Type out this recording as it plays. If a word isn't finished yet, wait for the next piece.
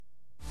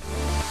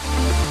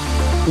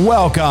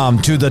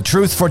Welcome to the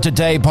Truth for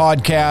Today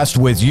podcast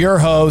with your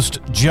host,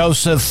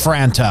 Joseph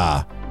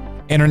Franta,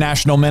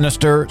 international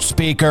minister,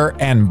 speaker,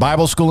 and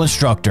Bible school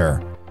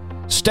instructor.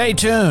 Stay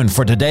tuned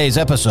for today's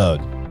episode.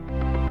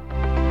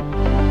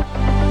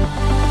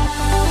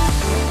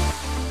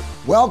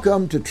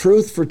 Welcome to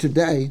Truth for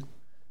Today.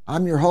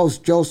 I'm your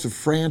host, Joseph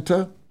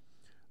Franta,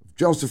 of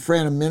Joseph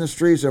Franta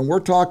Ministries, and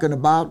we're talking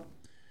about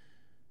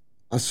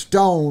a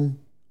stone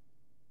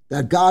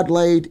that God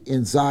laid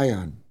in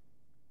Zion.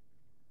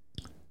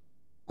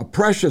 A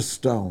precious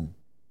stone,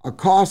 a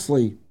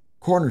costly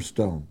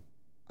cornerstone,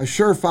 a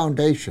sure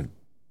foundation.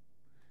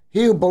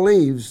 He who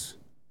believes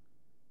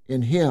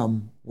in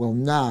him will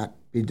not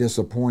be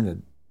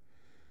disappointed.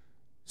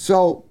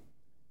 So,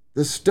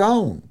 the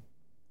stone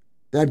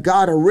that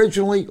God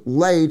originally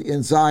laid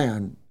in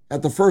Zion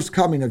at the first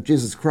coming of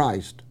Jesus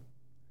Christ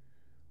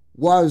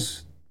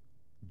was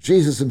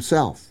Jesus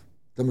himself,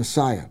 the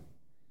Messiah,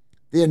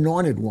 the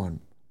Anointed One,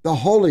 the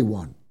Holy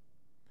One,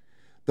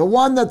 the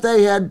one that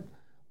they had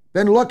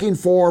been looking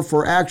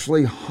for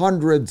actually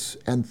hundreds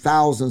and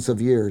thousands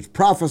of years,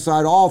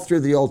 prophesied all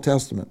through the Old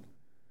Testament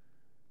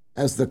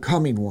as the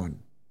coming one.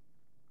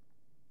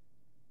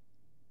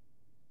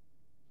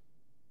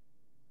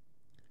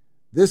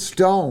 This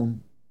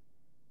stone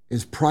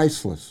is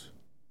priceless,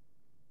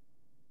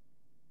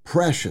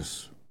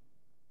 precious,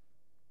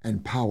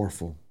 and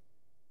powerful.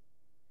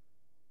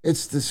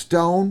 It's the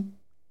stone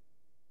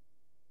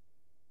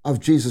of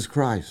Jesus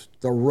Christ,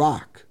 the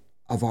rock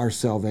of our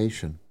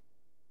salvation.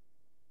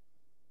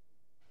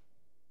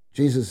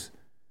 Jesus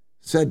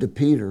said to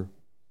Peter,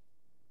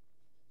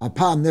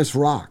 "Upon this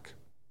rock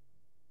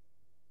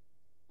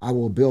I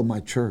will build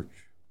my church,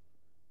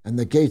 and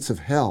the gates of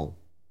hell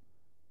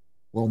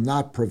will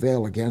not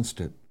prevail against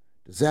it."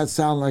 Does that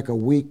sound like a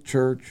weak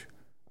church,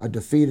 a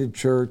defeated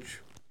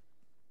church,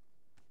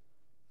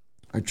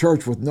 a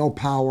church with no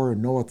power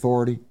and no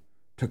authority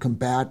to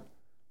combat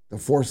the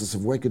forces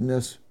of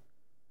wickedness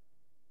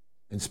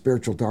and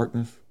spiritual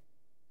darkness?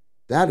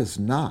 That is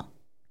not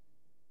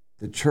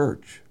the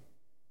church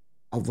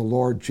of the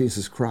Lord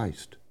Jesus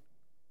Christ.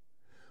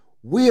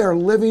 We are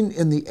living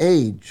in the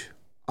age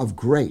of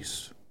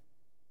grace.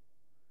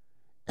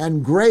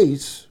 And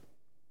grace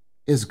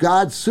is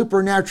God's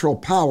supernatural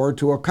power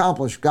to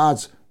accomplish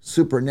God's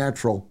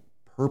supernatural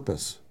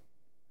purpose.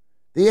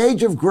 The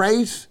age of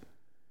grace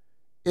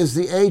is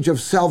the age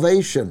of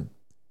salvation,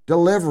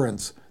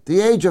 deliverance, the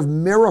age of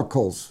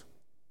miracles.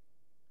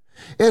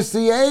 It's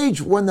the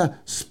age when the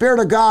Spirit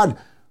of God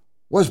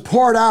was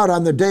poured out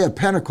on the day of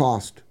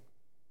Pentecost.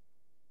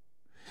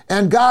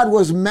 And God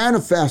was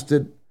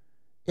manifested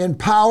in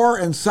power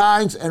and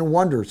signs and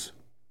wonders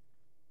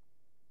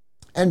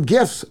and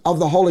gifts of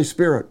the Holy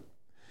Spirit.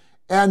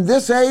 And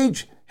this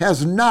age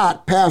has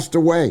not passed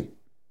away.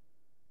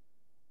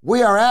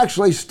 We are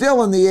actually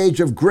still in the age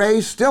of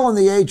grace, still in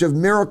the age of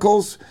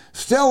miracles,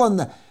 still in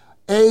the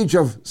age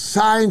of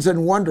signs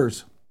and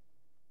wonders.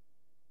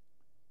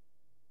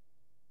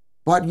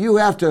 But you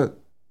have to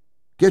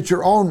get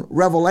your own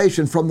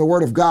revelation from the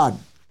Word of God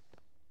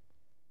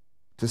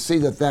to see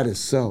that that is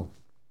so.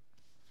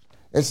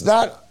 It's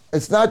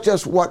not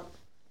just what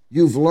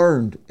you've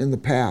learned in the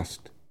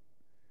past.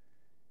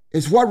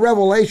 It's what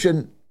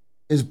revelation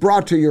is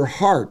brought to your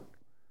heart,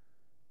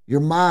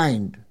 your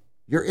mind,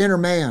 your inner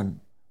man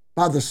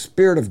by the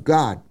Spirit of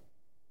God.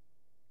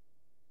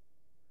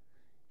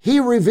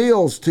 He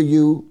reveals to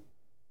you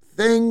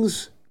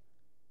things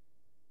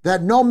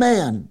that no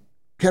man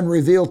can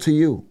reveal to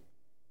you.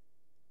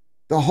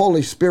 The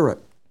Holy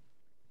Spirit.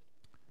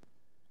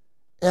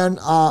 And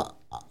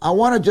I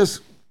want to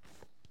just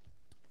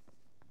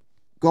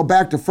go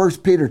back to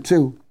 1 Peter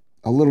 2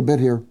 a little bit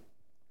here.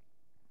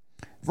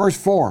 Verse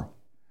 4.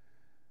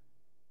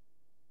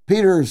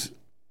 Peter's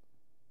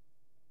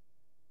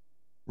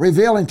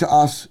revealing to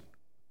us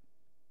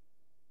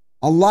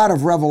a lot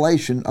of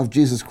revelation of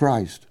Jesus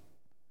Christ.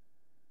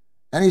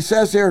 And he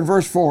says here in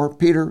verse 4, 1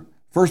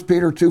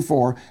 Peter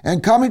 2:4,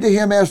 and coming to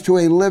him as to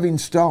a living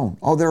stone.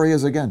 Oh, there he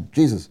is again,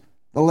 Jesus,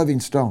 the living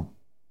stone.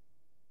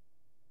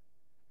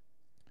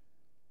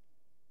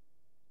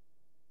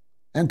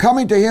 And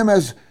coming to him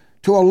as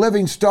to a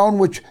living stone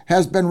which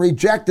has been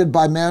rejected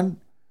by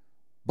men,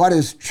 but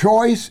is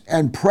choice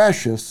and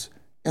precious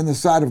in the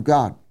sight of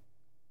God.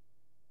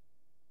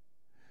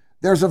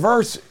 There's a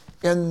verse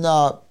in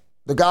the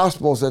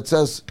Gospels that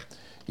says,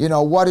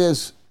 what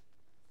is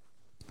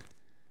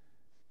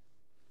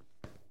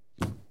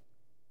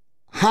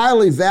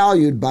highly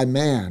valued by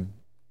man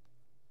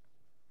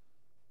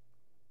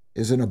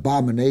is an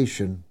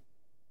abomination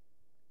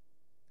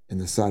in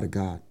the sight of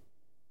God.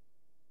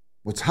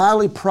 What's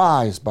highly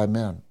prized by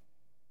men,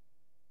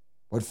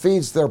 what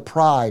feeds their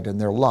pride and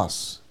their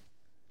lusts,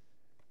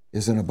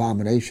 is an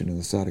abomination in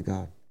the sight of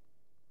God.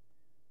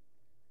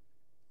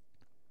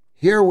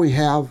 Here we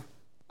have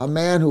a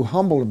man who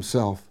humbled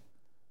himself,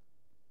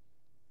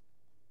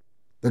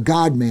 the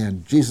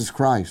God-man, Jesus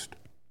Christ.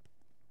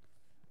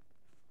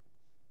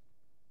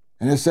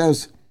 And it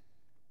says,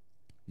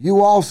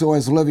 you also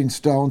as living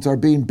stones are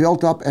being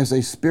built up as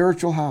a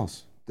spiritual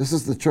house. This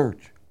is the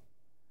church.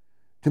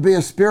 to be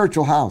a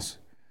spiritual house,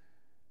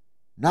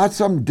 not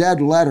some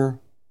dead letter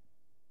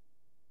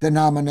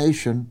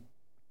denomination,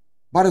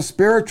 but a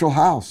spiritual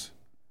house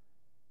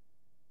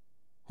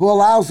who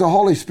allows the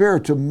Holy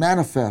Spirit to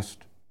manifest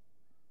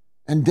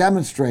and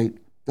demonstrate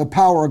the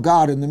power of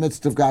God in the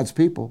midst of God's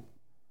people.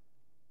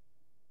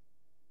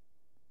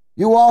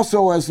 You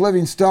also, as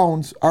living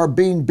stones, are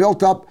being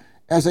built up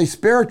as a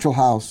spiritual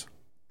house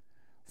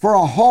for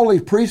a holy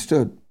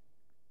priesthood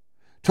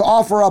to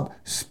offer up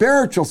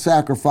spiritual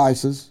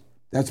sacrifices,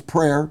 that's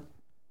prayer,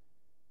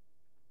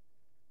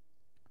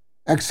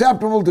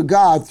 acceptable to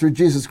God through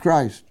Jesus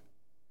Christ.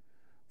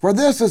 For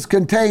this is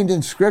contained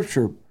in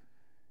Scripture.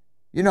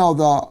 You know,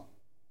 the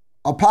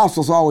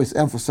apostles always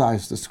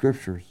emphasized the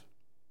Scriptures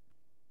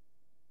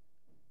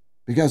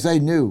because they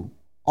knew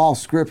all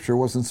Scripture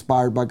was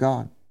inspired by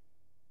God.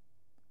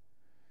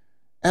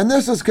 And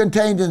this is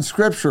contained in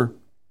Scripture.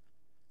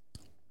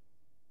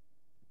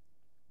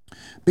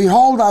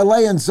 Behold, I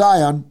lay in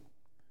Zion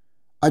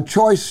a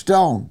choice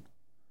stone,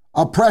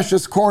 a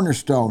precious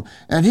cornerstone,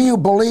 and he who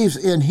believes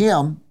in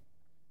him,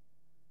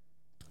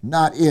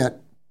 not it,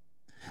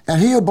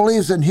 and he who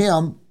believes in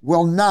him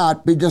will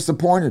not be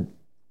disappointed.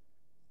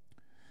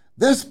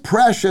 This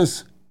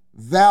precious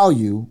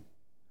value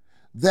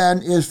then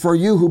is for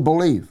you who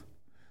believe.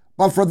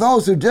 But for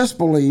those who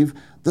disbelieve,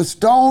 the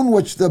stone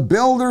which the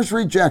builders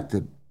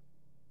rejected,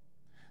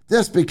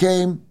 this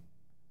became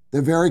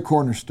the very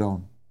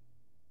cornerstone.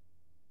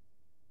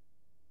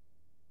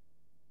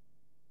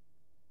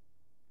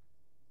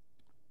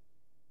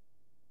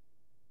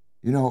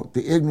 You know,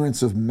 the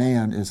ignorance of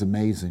man is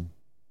amazing.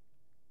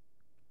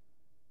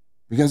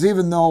 Because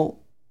even though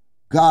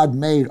God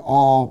made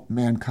all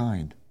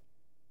mankind,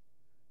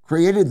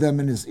 created them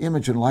in his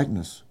image and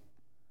likeness,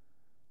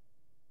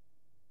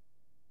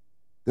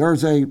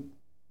 there's a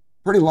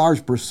pretty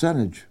large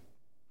percentage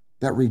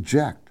that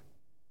reject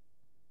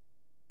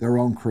their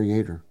own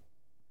creator.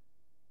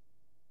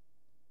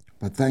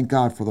 But thank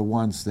God for the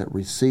ones that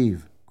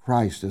receive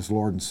Christ as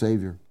Lord and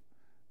Savior.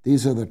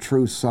 These are the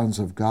true sons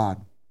of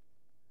God.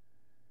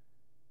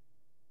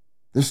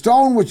 The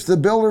stone which the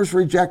builders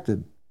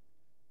rejected,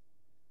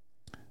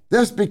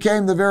 this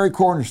became the very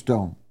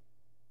cornerstone.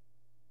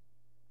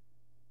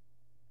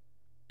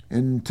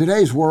 In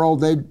today's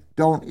world, they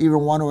don't even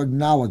want to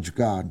acknowledge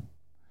God.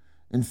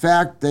 In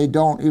fact, they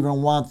don't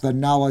even want the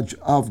knowledge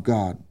of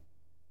God.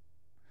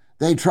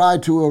 They try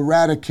to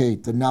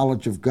eradicate the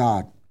knowledge of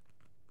God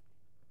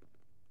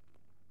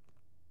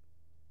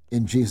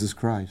in Jesus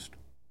Christ.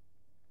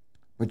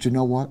 But you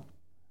know what?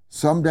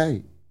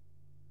 Someday,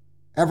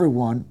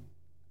 everyone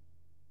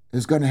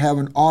is going to have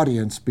an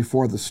audience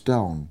before the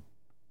stone,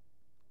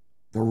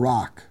 the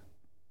rock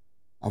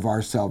of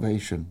our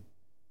salvation.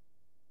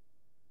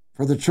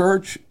 For the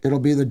church, it'll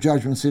be the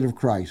judgment seat of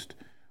Christ.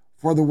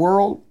 For the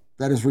world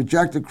that has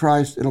rejected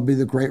Christ, it'll be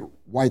the great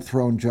white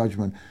throne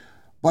judgment.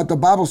 But the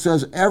Bible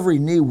says every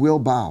knee will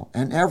bow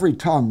and every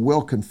tongue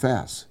will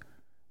confess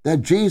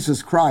that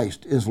Jesus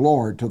Christ is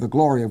Lord to the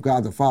glory of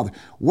God the Father,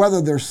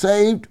 whether they're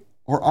saved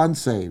or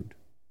unsaved.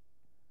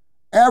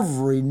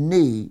 Every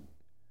knee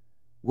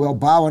will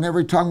bow and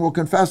every tongue will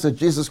confess that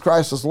Jesus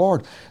Christ is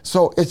Lord.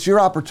 So it's your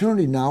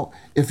opportunity now,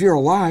 if you're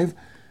alive,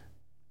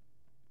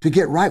 to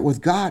get right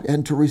with God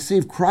and to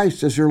receive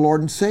Christ as your Lord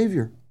and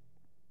Savior.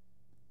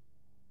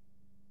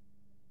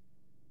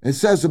 It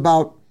says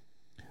about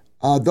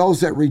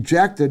those that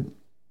rejected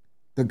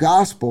the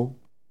gospel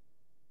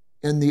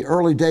in the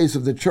early days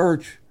of the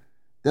church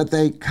that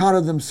they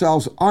counted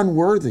themselves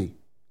unworthy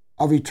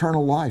of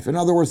eternal life. In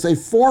other words, they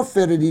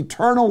forfeited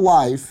eternal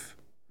life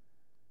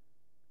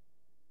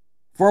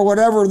for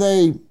whatever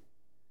they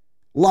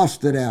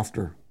lusted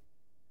after.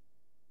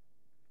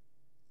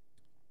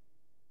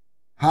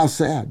 How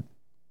sad.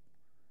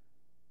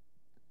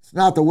 It's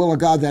not the will of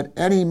God that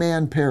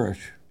anyone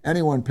perish,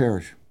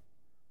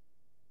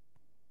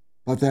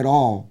 but that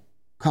all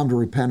come to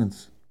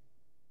repentance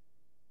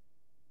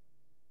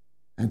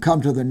and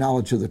come to the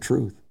knowledge of the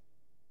truth.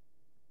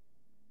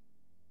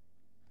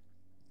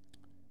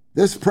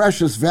 This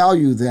precious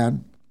value,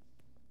 then,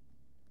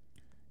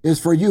 is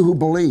for you who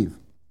believe.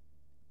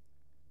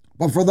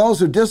 But for those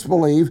who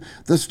disbelieve,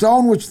 the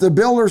stone which the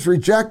builders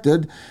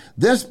rejected,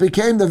 this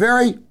became the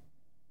very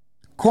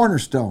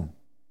cornerstone.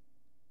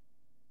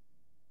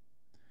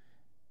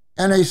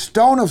 And a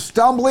stone of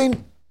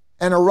stumbling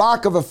and a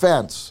rock of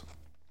offense.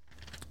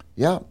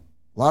 Yeah,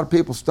 a lot of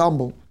people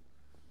stumble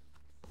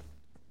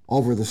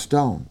over the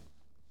stone.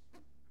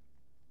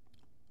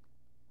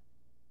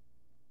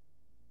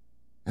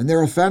 And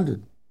they're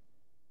offended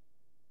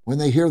when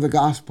they hear the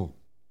gospel.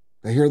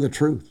 They hear the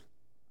truth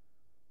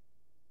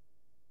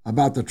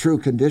about the true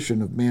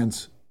condition of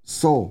man's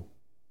soul.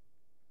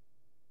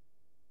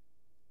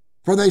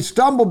 For they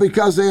stumble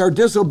because they are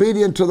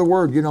disobedient to the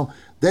word. You know,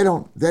 they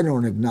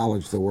don't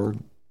acknowledge the word.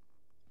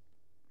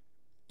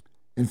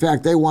 In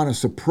fact, they want to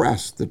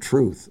suppress the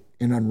truth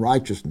in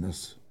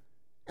unrighteousness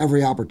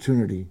every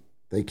opportunity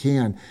they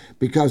can,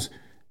 because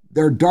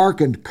their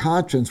darkened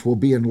conscience will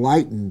be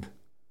enlightened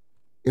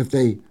if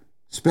they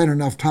spend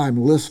enough time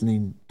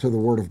listening to the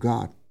word of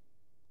God.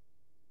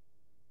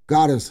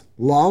 God is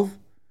love,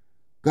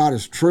 God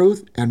is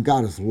truth, and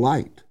God is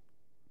light.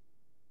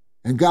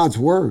 And God's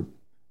word,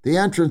 the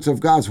entrance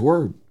of God's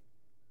word,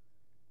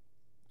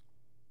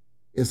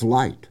 is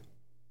light.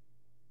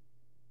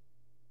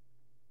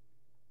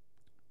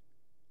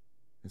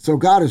 And so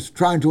God is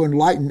trying to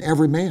enlighten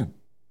every man,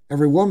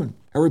 every woman,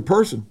 every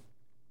person.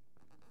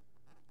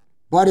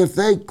 But if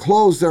they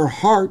close their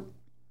heart,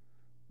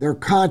 their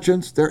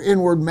conscience, their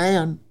inward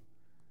man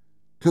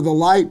to the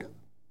light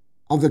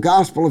of the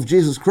gospel of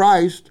Jesus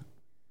Christ,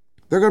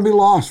 they're going to be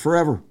lost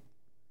forever.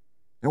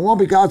 It won't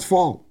be God's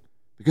fault,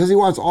 because he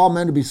wants all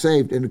men to be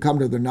saved and to come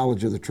to the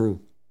knowledge of the truth.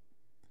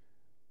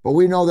 But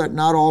we know that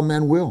not all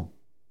men will.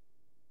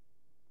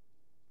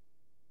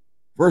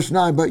 Verse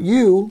 9, but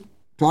you,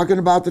 talking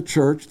about the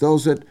church,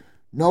 those that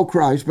know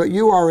Christ, but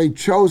you are a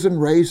chosen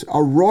race,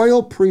 a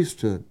royal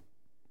priesthood,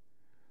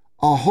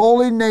 a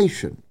holy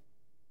nation,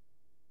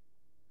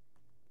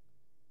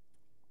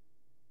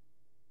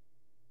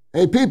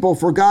 a people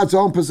for God's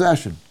own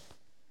possession.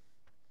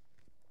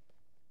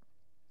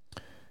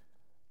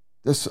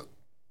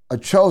 A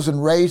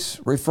chosen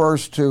race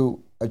refers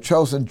to a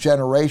chosen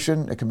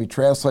generation. It can be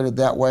translated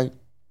that way.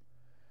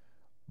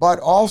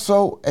 But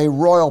also a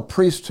royal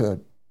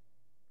priesthood,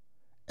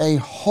 a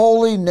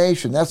holy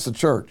nation. That's the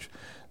church.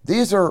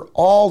 These are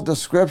all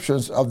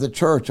descriptions of the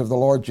church of the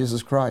Lord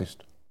Jesus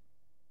Christ.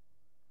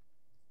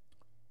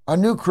 A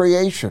new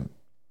creation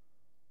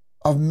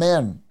of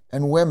men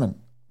and women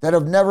that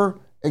have never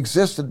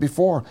existed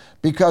before,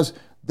 because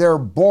they're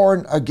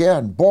born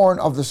again, born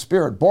of the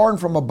Spirit, born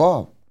from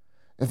above.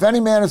 If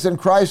any man is in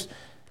Christ,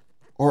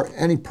 or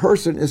any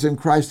person is in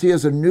Christ, he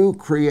is a new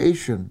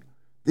creation.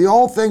 The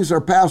old things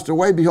are passed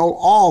away. Behold,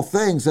 all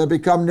things have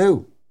become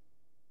new.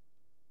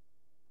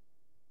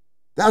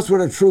 That's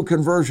what a true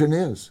conversion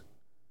is.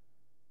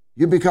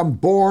 You become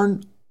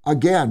born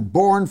again,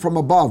 born from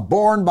above,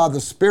 born by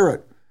the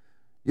Spirit.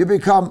 You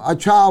become a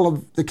child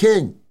of the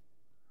King.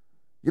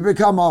 You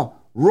become a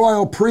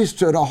royal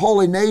priesthood, a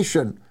holy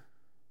nation,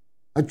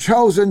 a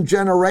chosen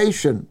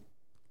generation.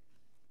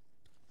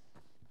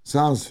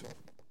 Sounds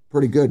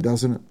pretty good,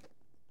 doesn't it?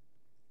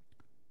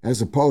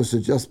 As opposed to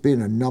just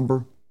being a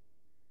number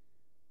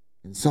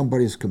in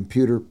somebody's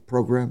computer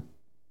program.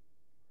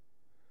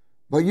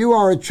 But you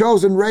are a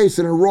chosen race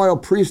and a royal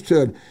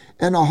priesthood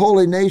and a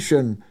holy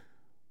nation,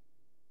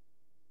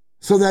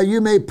 so that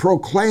you may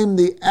proclaim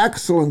the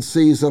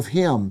excellencies of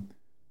him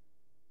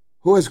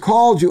who has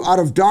called you out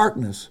of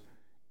darkness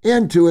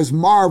into his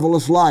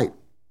marvelous light.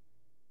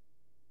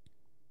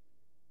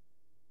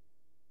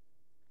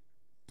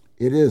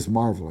 It is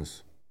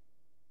marvelous.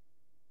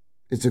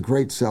 It's a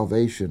great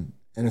salvation,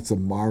 and it's a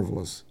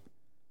marvelous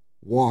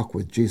walk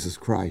with Jesus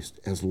Christ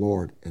as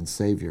Lord and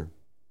Savior.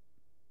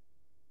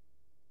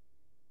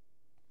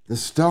 The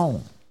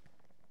stone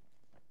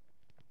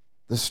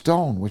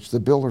which the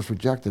builders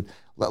rejected.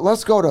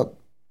 Let's go to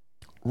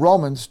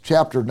Romans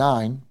chapter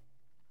 9.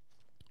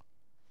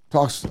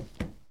 Talks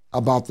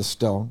about the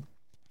stone.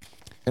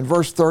 In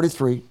verse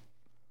 33,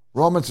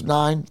 Romans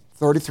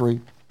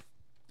 9:33,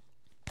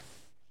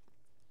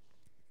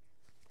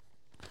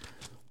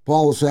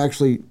 Paul was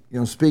actually,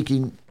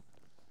 speaking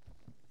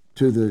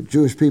to the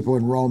Jewish people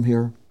in Rome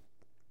here.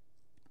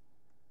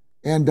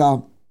 And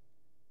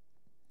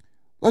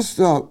let's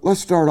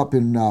start up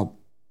in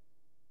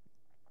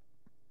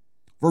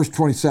verse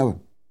 27.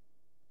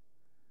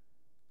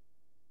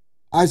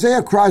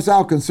 Isaiah cries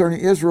out concerning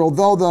Israel,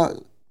 though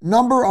the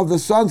number of the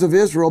sons of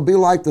Israel be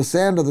like the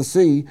sand of the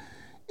sea,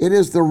 it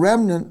is the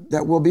remnant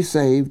that will be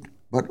saved.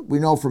 But we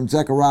know from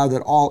Zechariah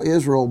that all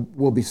Israel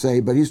will be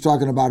saved. But he's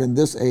talking about in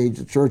this age,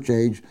 the church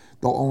age,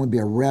 there'll only be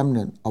a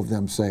remnant of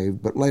them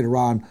saved. But later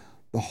on,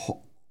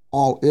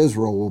 all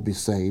Israel will be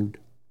saved.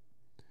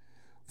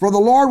 For the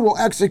Lord will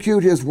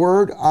execute his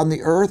word on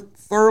the earth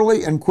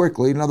thoroughly and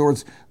quickly. In other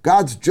words,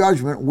 God's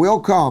judgment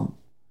will come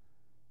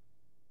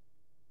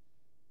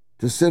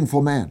to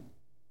sinful man.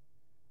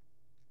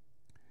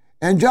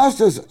 And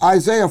just as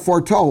Isaiah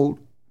foretold,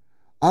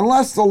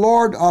 unless the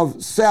Lord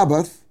of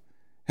Sabbath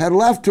had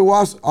left to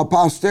us a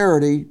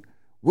posterity,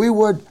 we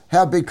would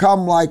have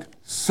become like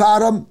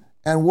Sodom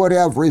and would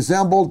have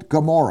resembled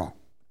Gomorrah.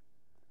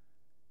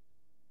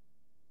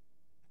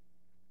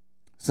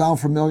 Sound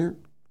familiar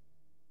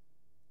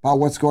about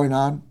what's going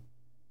on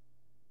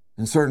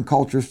in certain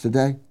cultures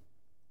today?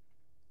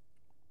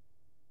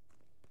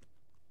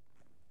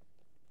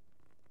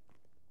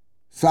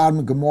 Sodom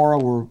and Gomorrah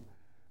were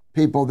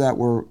people that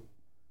were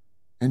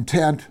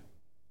intent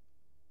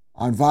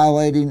on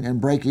violating and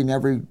breaking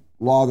every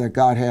law that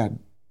God had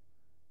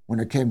when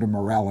it came to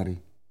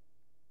morality.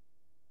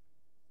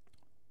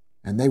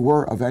 And they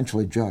were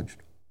eventually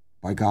judged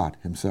by God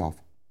himself.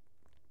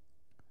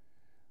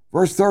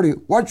 Verse 30,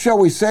 what shall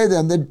we say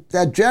then?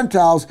 That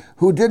Gentiles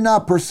who did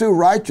not pursue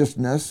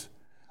righteousness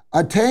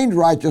attained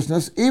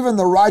righteousness, even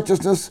the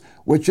righteousness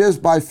which is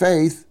by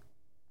faith.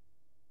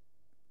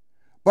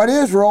 But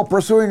Israel,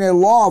 pursuing a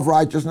law of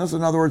righteousness,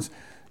 in other words,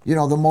 the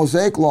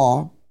Mosaic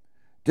law,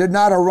 did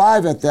not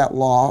arrive at that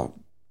law,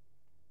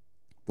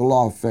 the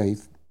law of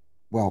faith.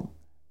 Well,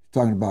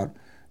 talking about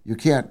You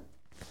can't,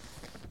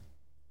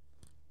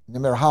 no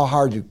matter how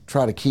hard you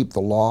try to keep the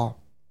law,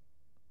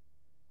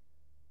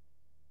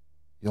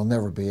 you'll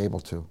never be able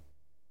to.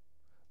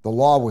 The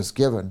law was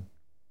given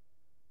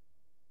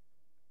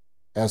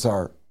as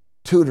our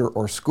tutor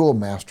or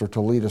schoolmaster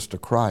to lead us to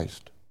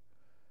Christ.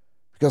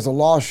 Because the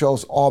law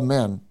shows all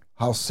men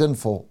how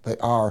sinful they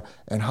are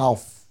and how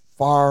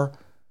far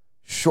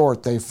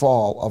short they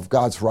fall of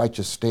God's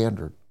righteous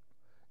standard.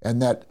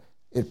 And that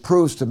it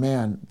proves to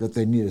man that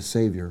they need a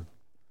Savior,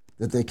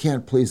 that they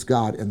can't please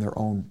God in their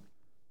own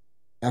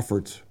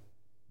efforts,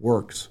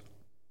 works.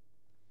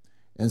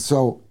 And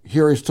so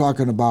here he's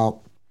talking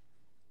about,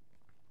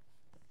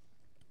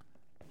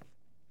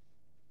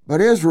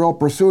 but Israel,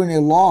 pursuing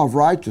a law of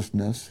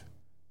righteousness,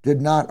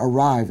 did not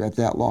arrive at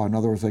that law. In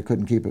other words, they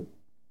couldn't keep it.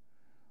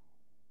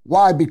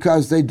 Why?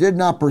 Because they did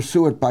not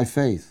pursue it by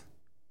faith,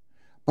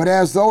 but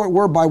as though it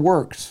were by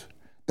works.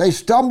 They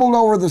stumbled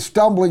over the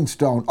stumbling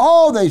stone.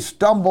 Oh, they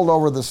stumbled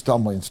over the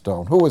stumbling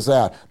stone. Who was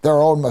that?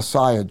 Their own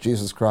Messiah,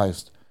 Jesus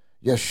Christ,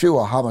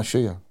 Yeshua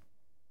HaMashiach.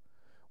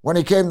 When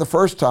he came the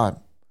first time,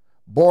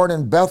 born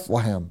in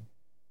Bethlehem,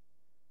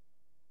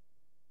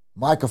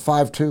 Micah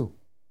 5:2.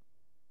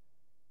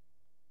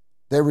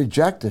 They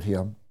rejected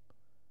him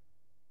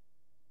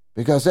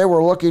because they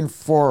were looking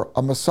for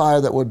a Messiah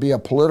that would be a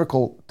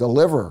political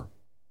deliverer.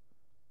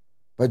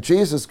 But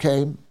Jesus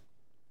came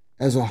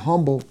as a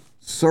humble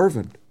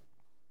servant,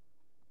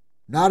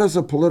 not as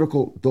a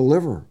political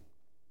deliverer.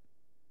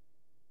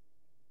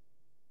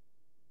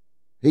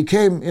 He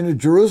came into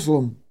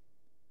Jerusalem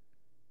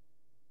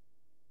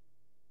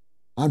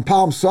on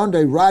Palm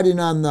Sunday riding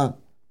on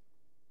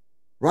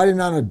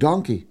a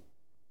donkey.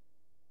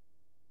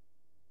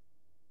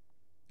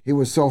 He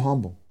was so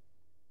humble.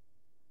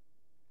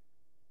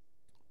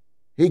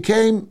 He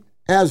came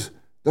as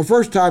the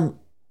first time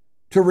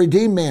to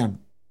redeem man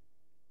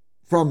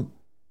from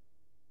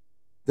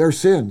their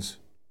sins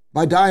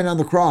by dying on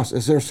the cross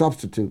as their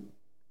substitute,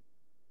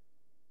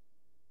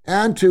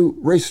 and to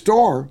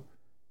restore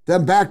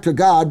them back to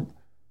God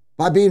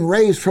by being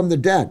raised from the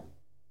dead.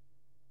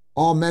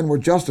 All men were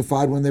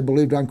justified when they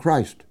believed on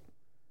Christ.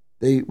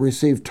 They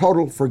received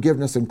total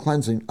forgiveness and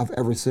cleansing of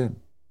every sin.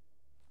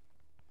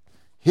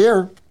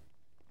 Here,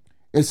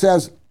 it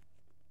says,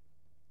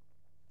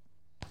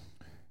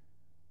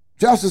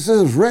 just as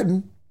it is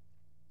written,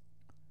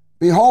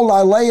 behold,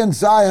 I lay in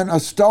Zion a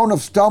stone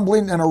of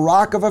stumbling and a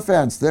rock of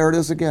offense. There it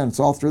is again. It's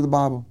all through the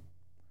Bible.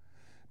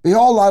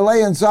 Behold, I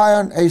lay in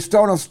Zion a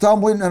stone of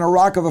stumbling and a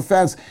rock of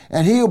offense,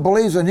 and he who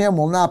believes in him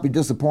will not be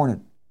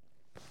disappointed.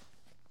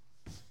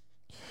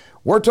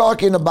 We're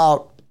talking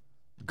about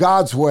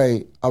God's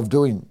way of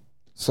doing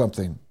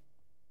something.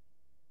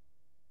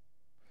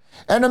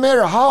 And no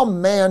matter how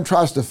man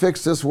tries to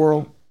fix this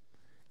world,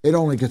 it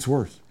only gets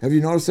worse. Have you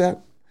noticed that?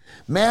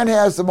 Man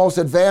has the most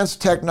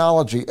advanced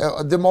technology,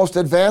 the most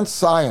advanced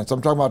science.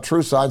 I'm talking about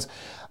true science.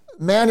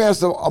 Man has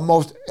the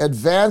most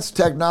advanced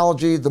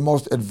technology, the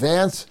most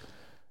advanced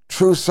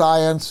true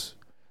science.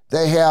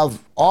 They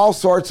have all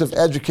sorts of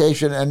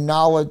education and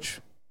knowledge.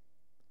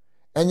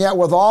 And yet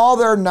with all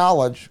their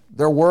knowledge,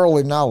 their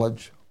worldly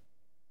knowledge,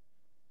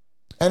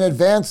 and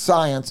advanced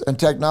science and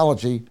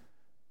technology,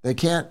 they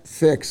can't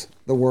fix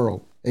the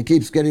world. It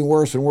keeps getting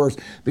worse and worse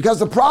because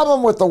the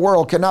problem with the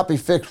world cannot be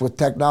fixed with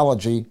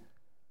technology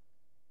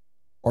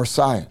or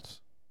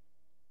science.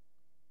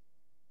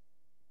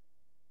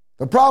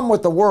 The problem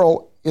with the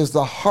world is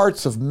the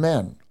hearts of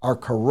men are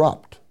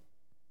corrupt.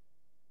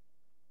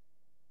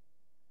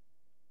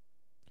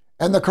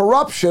 And the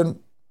corruption,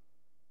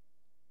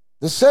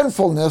 the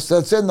sinfulness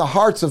that's in the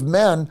hearts of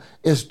men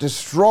is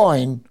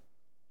destroying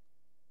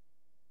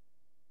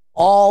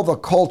all the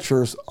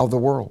cultures of the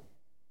world.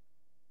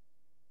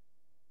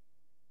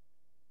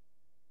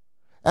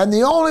 And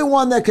the only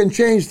one that can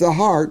change the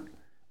heart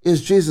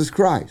is Jesus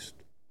Christ.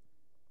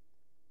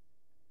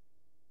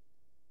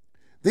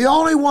 The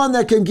only one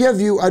that can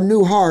give you a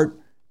new heart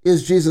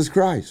is Jesus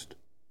Christ.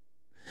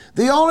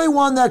 The only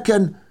one that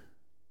can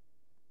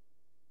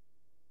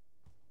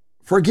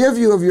forgive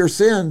you of your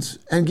sins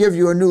and give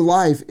you a new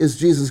life is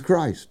Jesus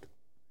Christ.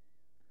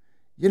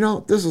 You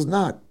know, this is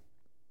not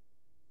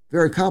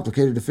very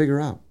complicated to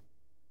figure out.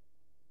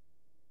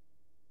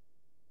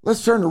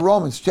 Let's turn to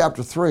Romans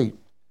chapter 3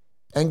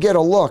 and get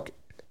a look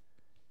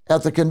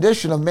at the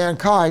condition of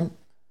mankind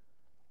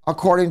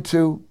according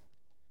to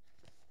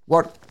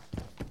what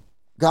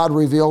God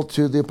revealed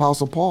to the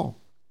Apostle Paul.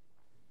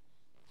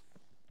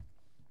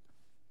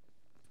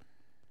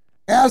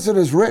 As it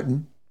is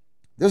written,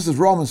 this is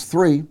Romans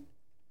 3,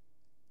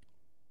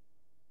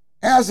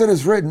 as it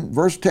is written,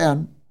 verse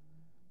 10,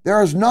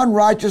 there is none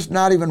righteous,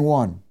 not even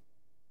one.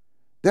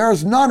 There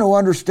is none who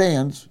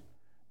understands.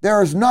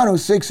 There is none who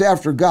seeks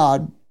after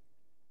God.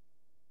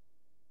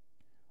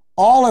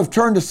 All have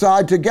turned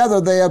aside. Together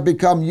they have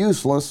become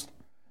useless.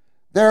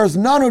 There is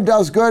none who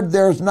does good.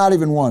 There is not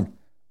even one.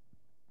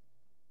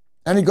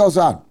 And he goes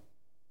on.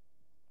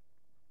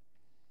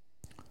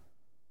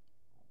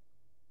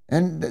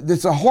 And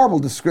it's a horrible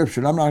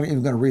description. I'm not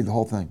even going to read the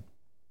whole thing.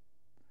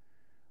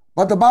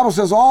 But the Bible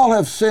says all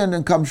have sinned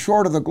and come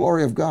short of the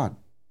glory of God.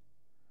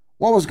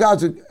 What was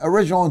God's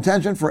original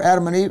intention for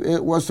Adam and Eve?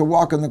 It was to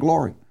walk in the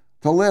glory,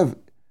 to live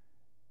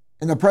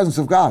in the presence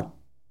of God.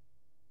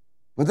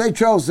 But they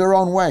chose their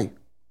own way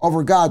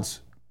over God's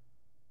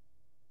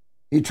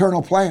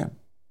eternal plan.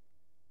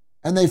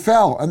 And they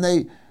fell, and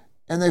they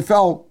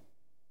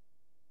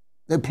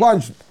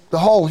plunged the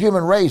whole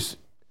human race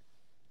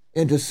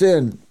into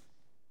sin,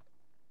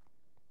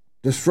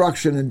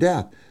 destruction, and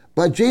death.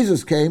 But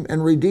Jesus came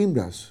and redeemed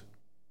us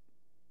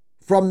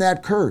from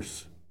that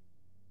curse.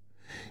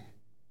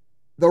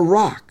 The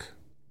rock,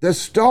 the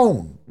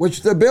stone,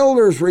 which the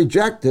builders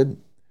rejected,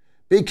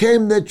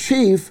 became the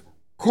chief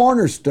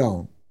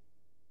cornerstone.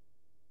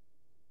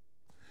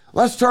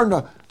 Let's turn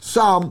to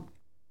Psalm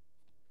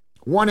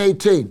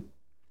 118.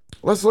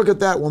 Let's look at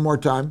that one more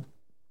time.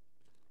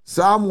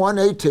 Psalm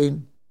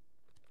 118.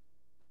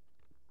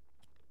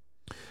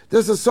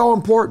 This is so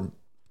important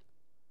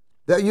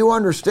that you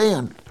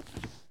understand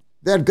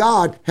that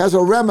God has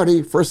a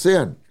remedy for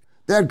sin,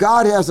 that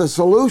God has a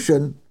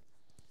solution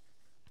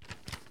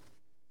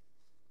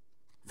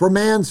for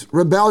man's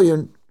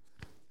rebellion,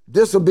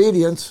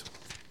 disobedience,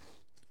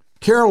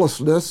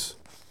 carelessness,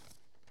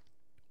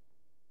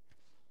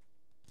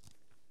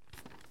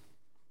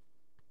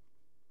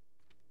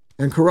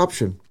 and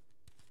corruption.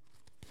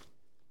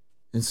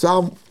 In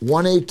Psalm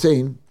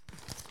 118,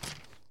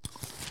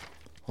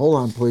 hold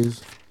on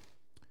please.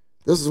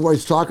 This is what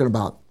he's talking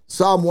about.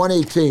 Psalm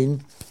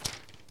 118.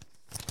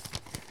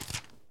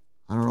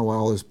 I don't know why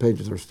all these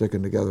pages are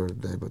sticking together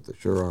today, but they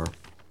sure are.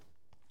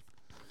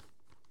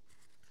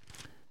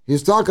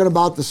 He's talking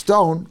about the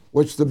stone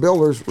which the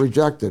builders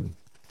rejected.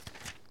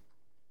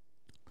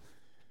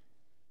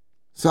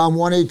 Psalm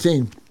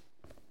 118.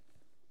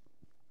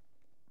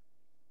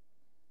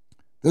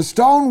 The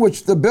stone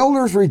which the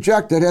builders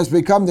rejected has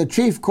become the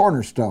chief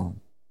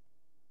cornerstone.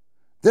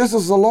 This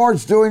is the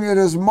Lord's doing. It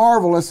is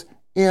marvelous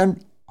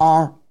in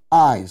our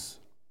eyes.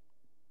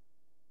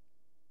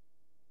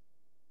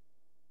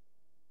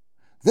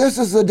 This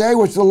is the day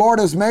which the Lord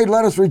has made.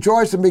 Let us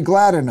rejoice and be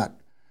glad in it.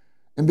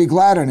 And be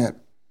glad in it.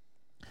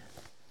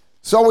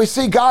 So we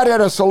see God had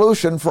a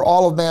solution for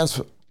all of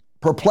man's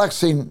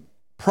perplexing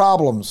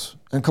problems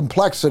and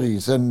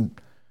complexities and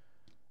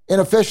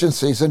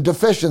inefficiencies and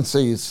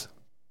deficiencies.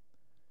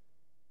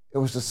 It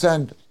was to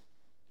send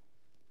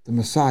the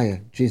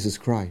Messiah, Jesus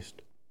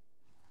Christ.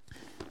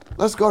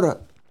 Let's go to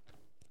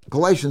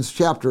Galatians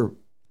chapter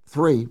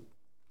 3.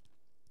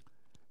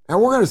 And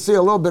we're going to see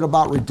a little bit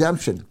about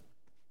redemption.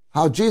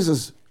 How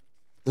Jesus,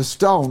 the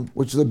stone,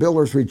 which the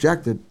builders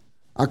rejected,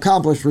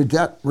 accomplished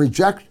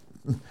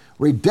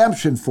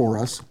redemption for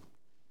us.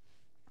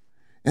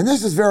 And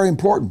this is very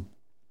important.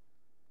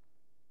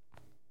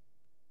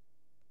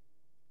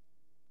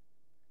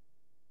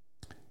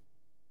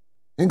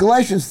 In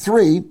Galatians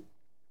 3,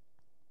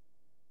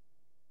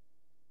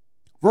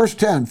 verse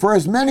 10, for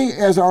as many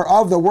as are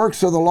of the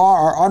works of the law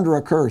are under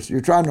a curse.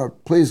 You're trying to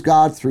please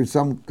God through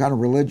some kind of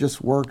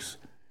religious works.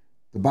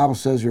 The Bible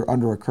says you're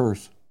under a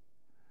curse.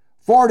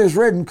 For it is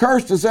written,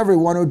 cursed is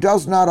everyone who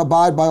does not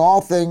abide by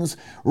all things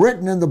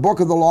written in the book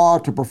of the law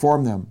to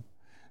perform them.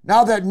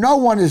 Now that no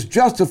one is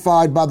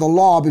justified by the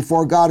law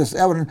before God is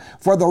evident,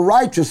 for the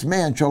righteous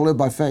man shall live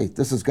by faith.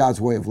 This is God's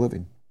way of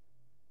living.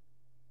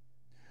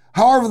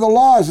 However, the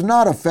law is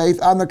not of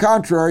faith. On the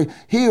contrary,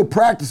 he who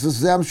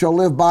practices them shall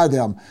live by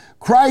them.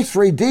 Christ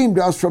redeemed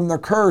us from the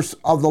curse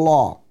of the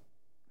law.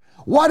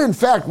 What in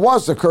fact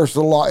was the curse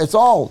of the law? It's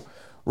all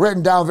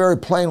written down very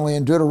plainly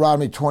in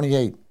Deuteronomy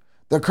 28.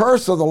 The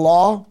curse of the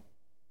law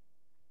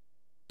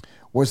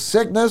was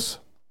sickness,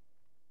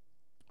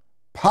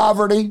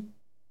 poverty,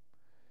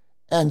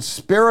 and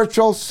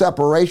spiritual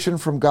separation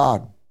from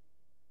God.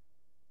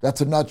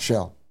 That's a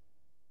nutshell.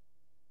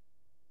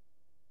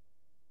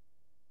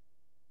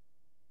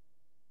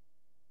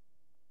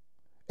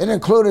 It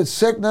included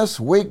sickness,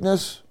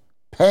 weakness,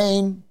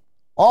 pain.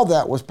 All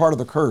that was part of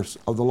the curse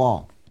of the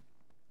law.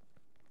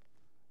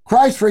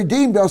 Christ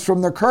redeemed us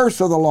from the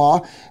curse of the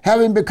law,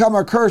 having become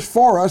a curse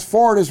for us,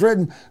 for it is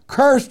written,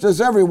 cursed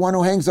is everyone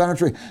who hangs on a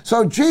tree.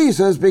 So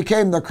Jesus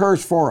became the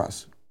curse for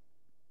us.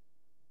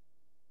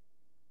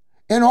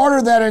 In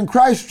order that in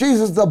Christ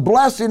Jesus the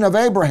blessing of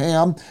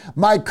Abraham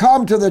might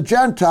come to the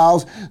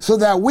Gentiles, so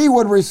that we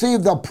would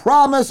receive the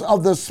promise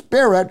of the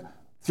Spirit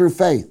through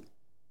faith.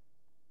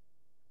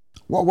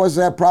 What was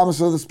that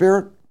promise of the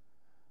Spirit?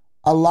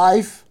 A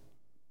life,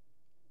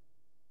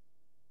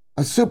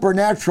 a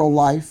supernatural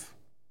life,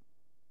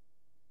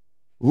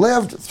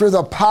 lived through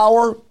the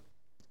power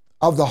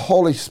of the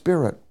Holy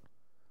Spirit,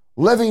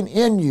 living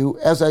in you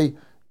as a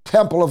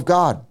temple of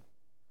God.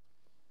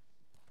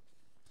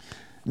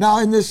 Now,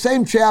 in this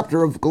same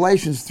chapter of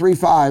Galatians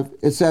 3:5,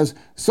 it says,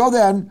 so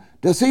then,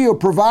 does he who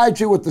provides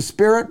you with the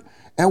Spirit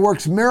and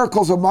works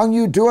miracles among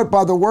you, do it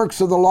by the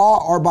works of the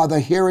law or by the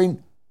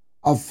hearing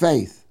of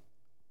faith?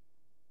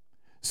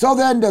 So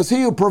then, does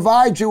he who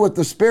provides you with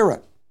the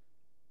Spirit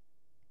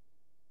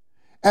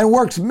and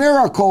works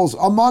miracles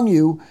among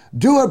you,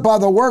 do it by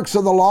the works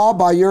of the law,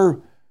 by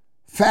your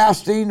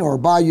fasting or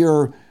by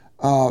your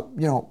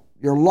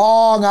your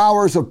long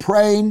hours of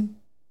praying,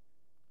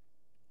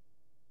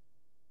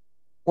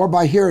 or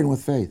by hearing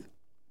with faith,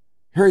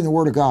 hearing the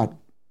Word of God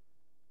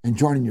and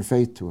joining your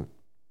faith to it.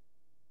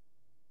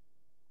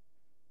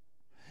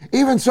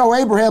 Even so,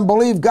 Abraham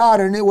believed God,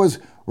 and it was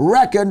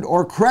reckoned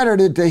or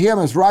credited to him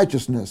as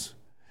righteousness.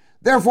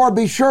 Therefore,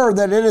 be sure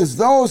that it is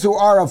those who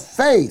are of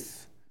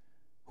faith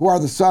who are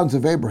the sons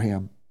of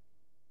Abraham.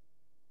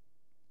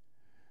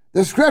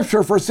 The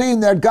scripture,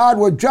 foreseeing that God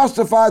would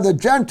justify the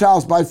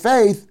Gentiles by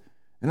faith,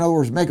 in other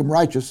words, make them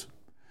righteous,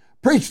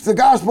 preached the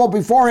gospel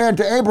beforehand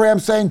to Abraham,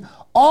 saying,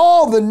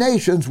 all the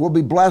nations will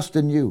be blessed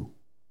in you.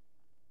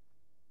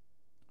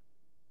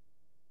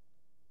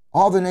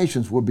 All the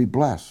nations will be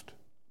blessed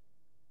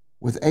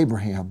with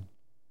Abraham,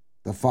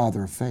 the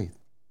father of faith.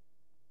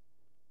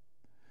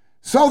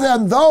 So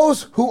then,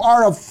 those who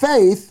are of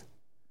faith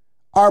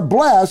are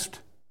blessed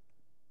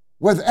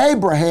with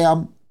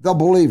Abraham, the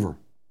believer.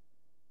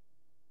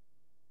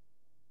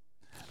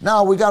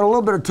 Now, we got a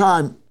little bit of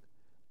time,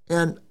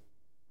 and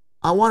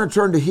I want to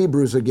turn to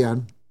Hebrews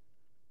again,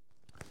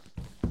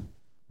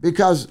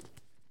 because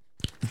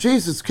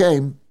Jesus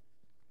came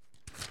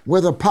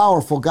with a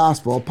powerful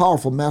gospel, a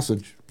powerful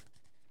message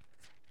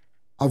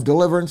of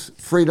deliverance,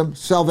 freedom,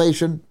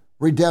 salvation,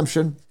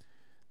 redemption.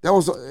 It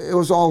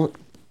was all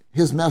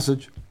his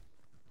message.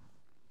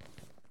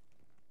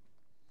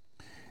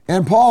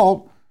 And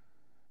Paul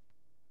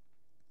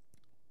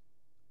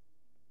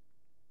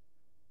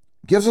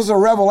gives us a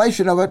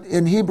revelation of it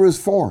in Hebrews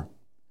 4.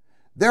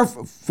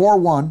 Therefore,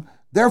 1,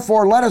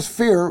 therefore let us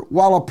fear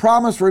while a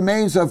promise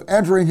remains of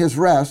entering his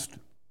rest,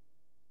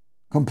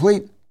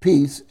 complete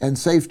peace and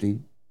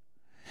safety.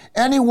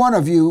 Any one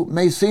of you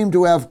may seem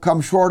to have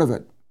come short of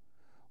it.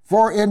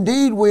 For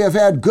indeed we have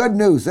had good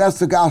news. That's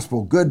the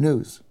gospel, good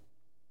news.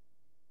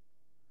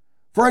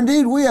 For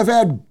indeed we have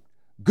had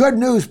good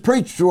news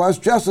preached to us,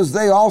 just as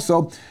they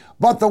also,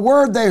 but the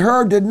word they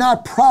heard did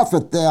not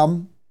profit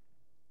them,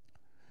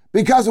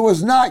 because it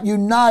was not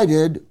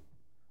united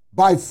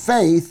by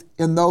faith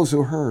in those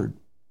who heard.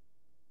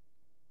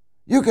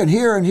 You can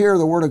hear and hear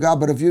the word of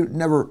God, but if you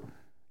never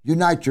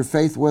unite your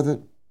faith with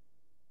it,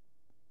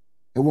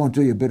 it won't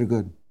do you a bit of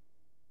good.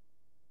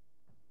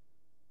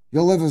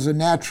 You'll live as a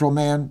natural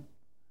man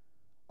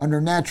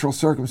under natural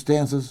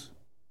circumstances.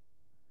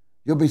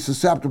 You'll be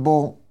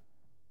susceptible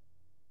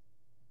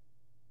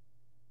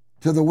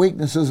to the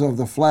weaknesses of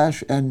the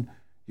flesh, and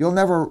you'll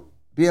never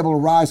be able to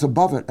rise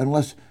above it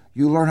unless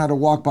you learn how to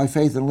walk by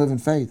faith and live in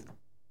faith.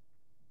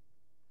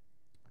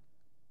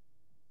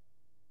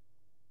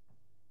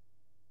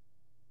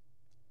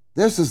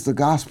 This is the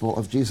gospel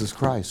of Jesus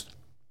Christ.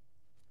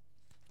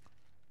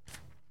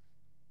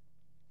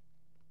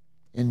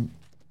 In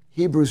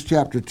Hebrews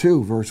chapter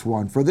 2, verse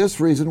 1, for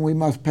this reason we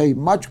must pay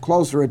much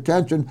closer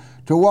attention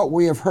to what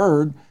we have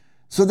heard,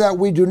 so that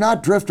we do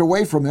not drift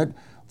away from it.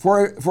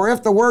 For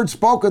if the word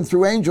spoken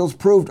through angels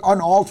proved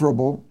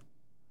unalterable,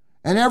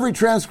 and every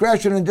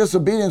transgression and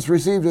disobedience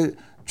received a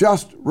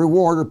just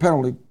reward or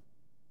penalty,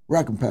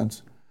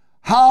 recompense,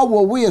 how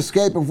will we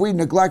escape if we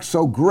neglect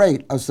so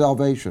great a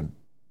salvation?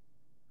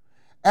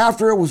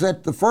 After it was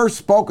at the first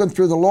spoken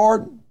through the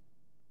Lord,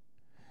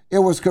 it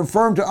was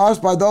confirmed to us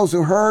by those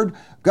who heard,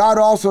 God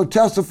also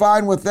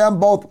testifying with them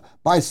both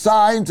by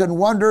signs and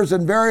wonders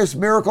and various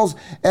miracles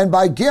and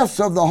by gifts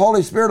of the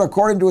Holy Spirit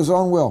according to his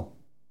own will.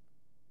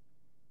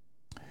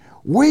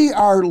 We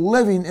are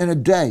living in a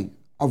day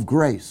of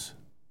grace.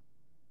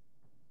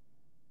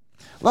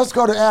 Let's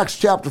go to Acts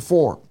chapter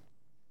 4.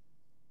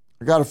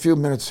 I got a few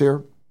minutes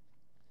here.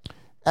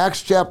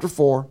 Acts chapter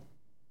 4.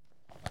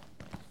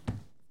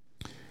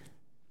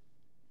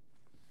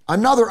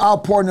 Another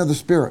outpouring of the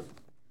Spirit.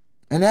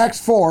 In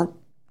Acts 4,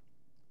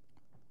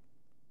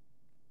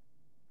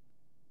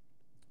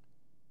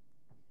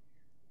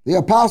 the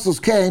apostles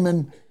came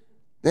and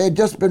they had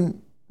just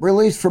been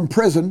released from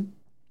prison,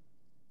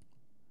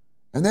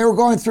 and they were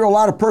going through a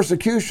lot of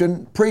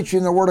persecution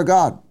preaching the Word of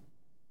God.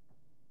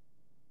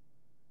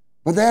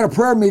 But they had a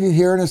prayer meeting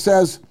here, and it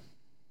says,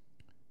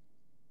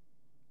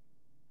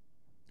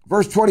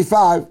 verse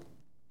 25,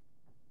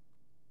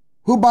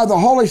 who by the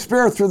Holy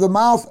Spirit through the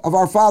mouth of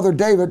our father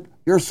David,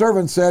 your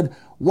servant, said,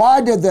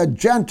 why did the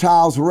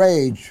Gentiles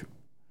rage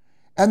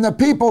and the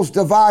peoples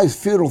devise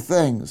futile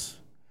things?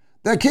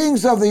 The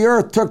kings of the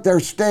earth took their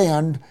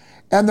stand,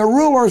 and the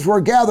rulers were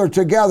gathered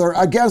together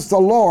against the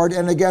Lord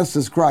and against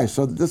his Christ.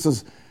 So this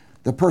is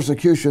the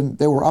persecution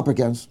they were up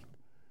against.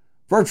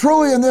 For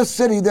truly in this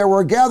city there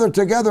were gathered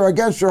together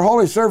against your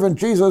holy servant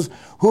Jesus,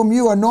 whom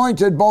you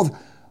anointed, both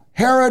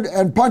Herod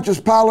and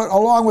Pontius Pilate,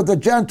 along with the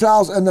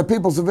Gentiles and the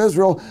peoples of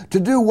Israel, to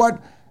do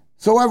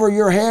whatsoever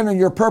your hand and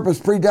your purpose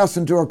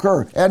predestined to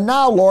occur. And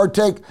now, Lord,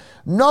 take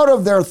note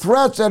of their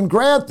threats and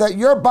grant that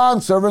your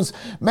bondservants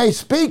may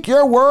speak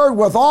your word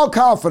with all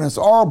confidence,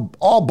 all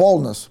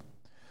boldness,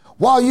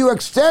 while you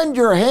extend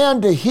your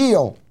hand to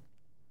heal,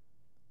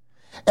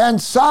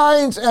 and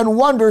signs and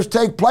wonders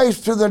take place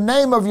through the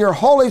name of your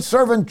holy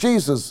servant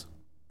Jesus.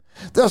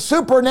 The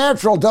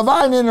supernatural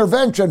divine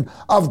intervention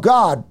of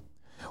God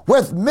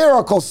with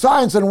miracles,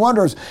 signs, and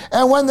wonders.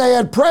 And when they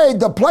had prayed,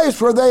 the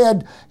place where they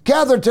had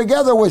gathered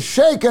together was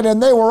shaken,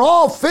 and they were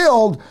all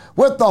filled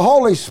with the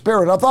Holy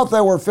Spirit. I thought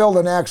they were filled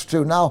in Acts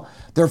 2. Now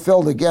they're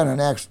filled again in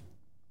Acts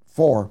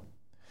 4.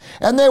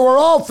 And they were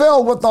all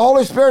filled with the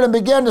Holy Spirit and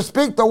began to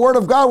speak the word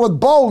of God with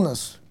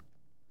boldness.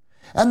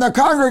 And the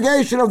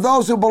congregation of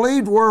those who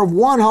believed were of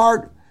one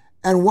heart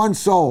and one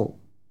soul.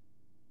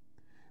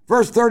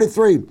 Verse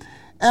 33,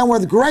 and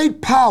with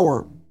great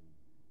power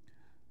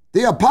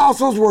the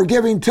apostles were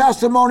giving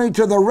testimony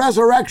to the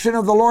resurrection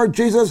of the Lord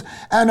Jesus,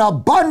 and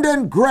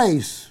abundant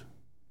grace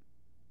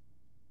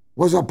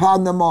was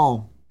upon them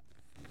all.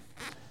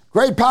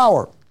 Great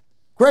power,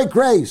 great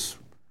grace,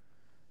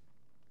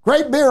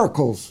 great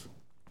miracles.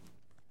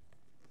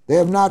 They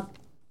have not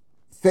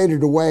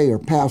faded away or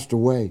passed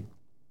away,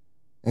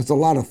 as a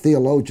lot of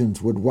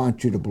theologians would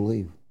want you to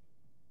believe.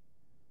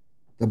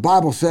 The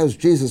Bible says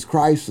Jesus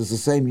Christ is the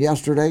same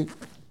yesterday,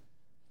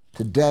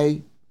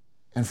 today,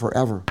 and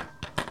forever.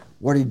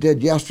 What he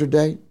did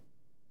yesterday,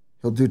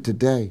 he'll do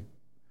today.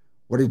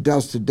 What he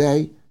does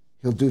today,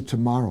 he'll do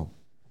tomorrow,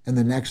 and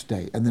the next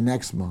day, and the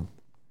next month.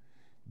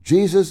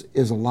 Jesus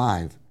is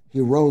alive. He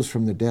rose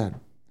from the dead.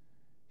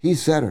 He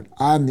said it,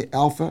 I am the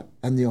Alpha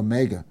and the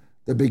Omega,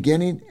 the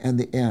beginning and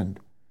the end.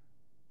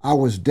 I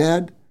was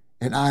dead,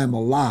 and I am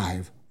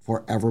alive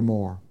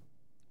forevermore.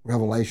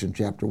 Revelation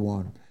chapter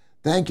 1.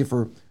 Thank you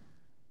for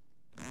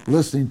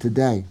listening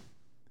today.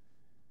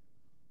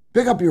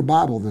 Pick up your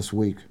Bible this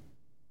week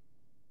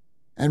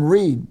and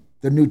read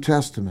the New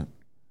Testament.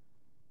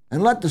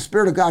 And let the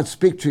Spirit of God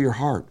speak to your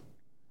heart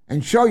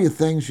and show you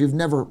things you've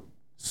never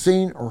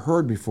seen or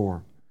heard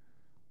before.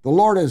 The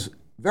Lord is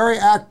very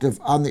active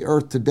on the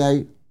earth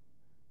today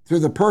through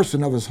the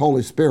person of His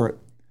Holy Spirit.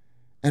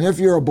 And if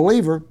you're a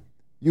believer,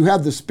 you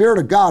have the Spirit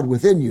of God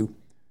within you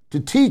to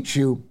teach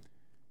you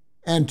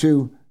and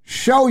to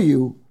show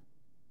you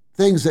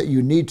things that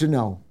you need to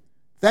know.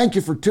 Thank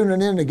you for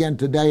tuning in again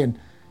today, and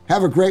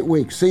have a great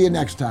week. See you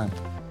next time.